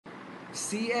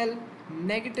Cl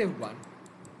negative 1,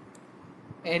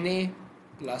 Na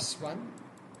plus 1,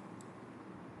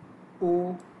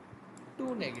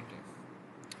 O2 negative.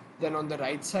 Then on the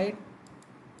right side,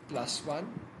 plus 1,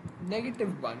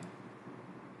 negative 1,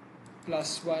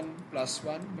 plus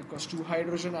 1 because 2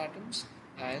 hydrogen atoms,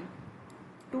 and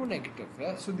 2 negative.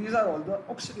 Yeah? So these are all the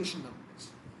oxidation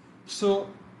numbers. So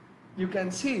you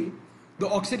can see the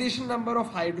oxidation number of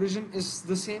hydrogen is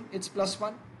the same, it's plus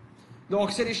 1. The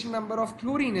oxidation number of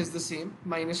chlorine is the same,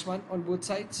 minus 1 on both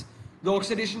sides. The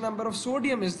oxidation number of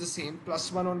sodium is the same,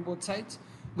 plus 1 on both sides.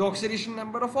 The oxidation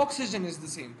number of oxygen is the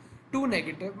same, 2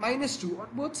 negative, minus 2 on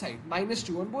both sides, minus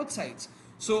 2 on both sides.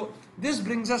 So this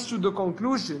brings us to the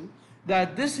conclusion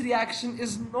that this reaction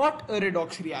is not a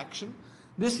redox reaction.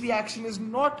 This reaction is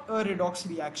not a redox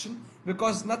reaction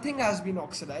because nothing has been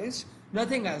oxidized,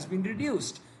 nothing has been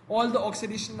reduced. All the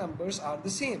oxidation numbers are the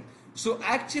same. So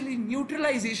actually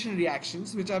neutralization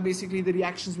reactions, which are basically the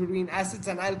reactions between acids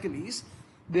and alkalis,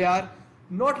 they are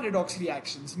not redox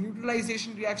reactions.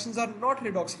 Neutralization reactions are not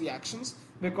redox reactions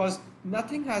because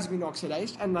nothing has been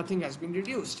oxidized and nothing has been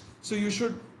reduced. So you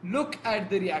should look at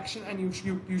the reaction and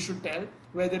you should tell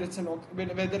whether it's a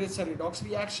redox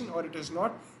reaction or it is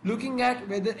not, looking at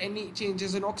whether any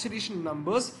changes in oxidation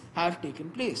numbers have taken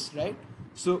place, right?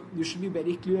 So you should be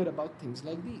very clear about things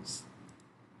like these.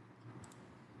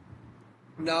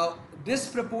 Now,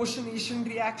 disproportionation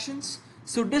reactions.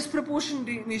 So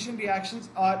disproportionation reactions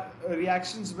are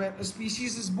reactions where a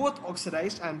species is both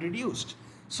oxidized and reduced.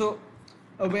 So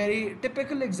a very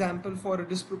typical example for a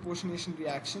disproportionation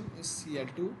reaction is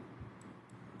Cl2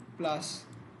 plus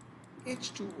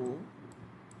H2O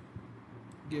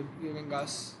giving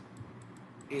us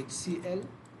HCl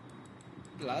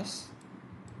plus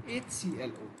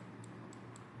HClO.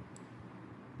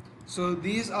 So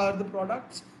these are the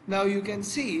products. Now you can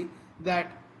see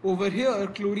that over here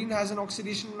chlorine has an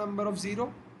oxidation number of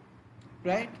 0,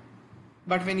 right?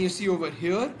 But when you see over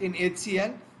here in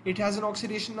HCl, it has an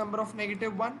oxidation number of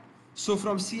negative 1. So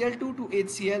from Cl2 to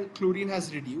HCl, chlorine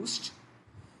has reduced.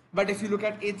 But if you look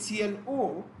at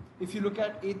HClO,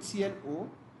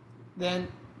 then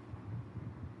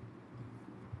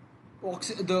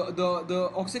the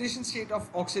oxidation state of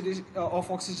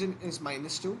oxygen is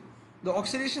 -2. The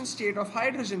oxidation state of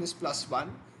hydrogen is +1.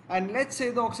 And let's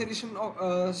say the oxidation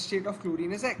state of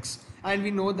chlorine is X. And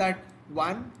we know that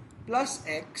 1 plus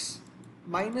X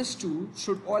minus 2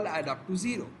 should all add up to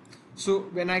 0. So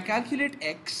when I calculate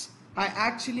X, I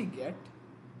actually get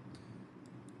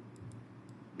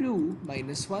 2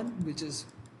 minus 1, which is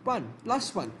 1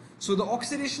 plus 1. So the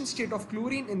oxidation state of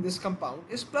chlorine in this compound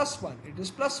is +1. It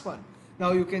is +1.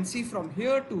 Now you can see from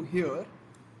here to here,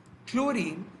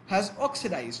 chlorine has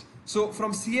oxidized. So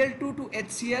from Cl2 to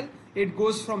HCl, it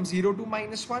goes from 0 to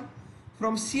 -1.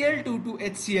 From Cl2 to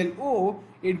HClO,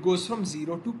 it goes from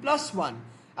 0 to +1.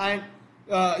 And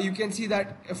you can see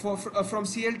that from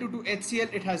Cl2 to HCl,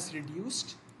 it has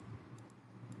reduced.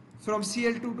 From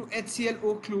Cl2 to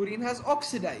HClO, chlorine has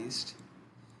oxidized.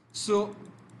 So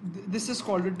this is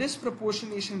called a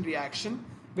disproportionation reaction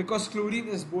because chlorine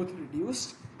is both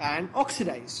reduced and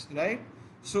oxidized, right?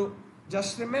 So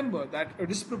just remember that a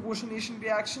disproportionation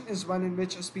reaction is one in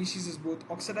which a species is both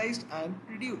oxidized and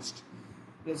reduced.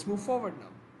 Let's move forward now.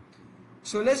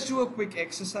 So let's do a quick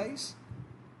exercise.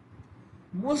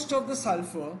 Most of the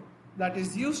sulfur that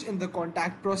is used in the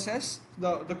contact process,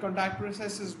 the contact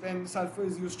process is when sulfur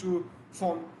is used to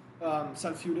form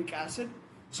sulfuric acid.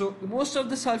 So most of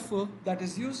the sulfur that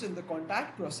is used in the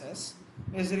contact process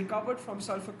is recovered from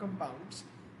sulfur compounds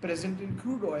present in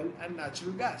crude oil and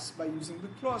natural gas by using the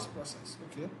Claus process.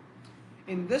 Okay,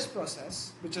 in this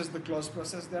process, which is the Claus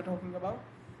process they are talking about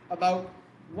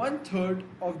 1/3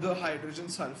 of the hydrogen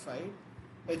sulfide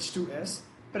H2S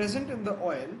present in the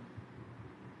oil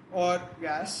or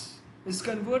gas is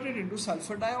converted into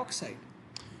sulfur dioxide.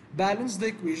 Balance the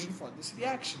equation for this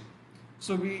reaction.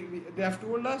 So they have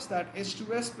told us that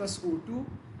H2S plus O2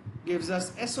 gives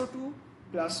us SO2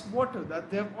 plus water that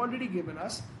they have already given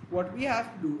us. What we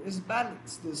have to do is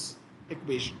balance this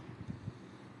equation.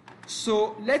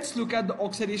 So let's look at the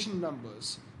oxidation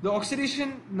numbers. The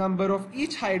oxidation number of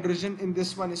each hydrogen in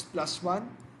this one is +1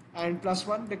 and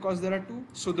 +1 because there are 2.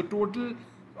 So the total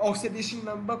oxidation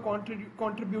number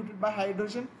contributed by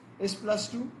hydrogen is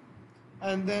 +2,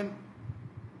 and then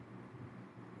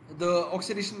the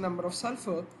oxidation number of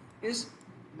sulfur is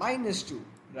 -2,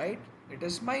 right? It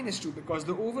is -2 because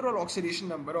the overall oxidation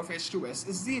number of H2S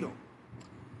is 0.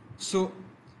 So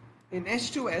in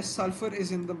H2S, sulfur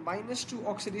is in the -2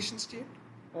 oxidation state,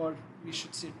 or we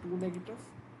should say 2 negative.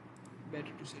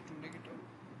 Better to say 2 negative.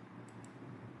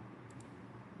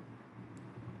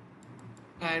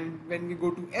 And when we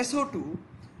go to SO2,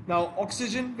 now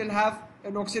oxygen will have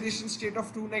an oxidation state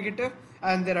of 2 negative,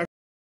 and there are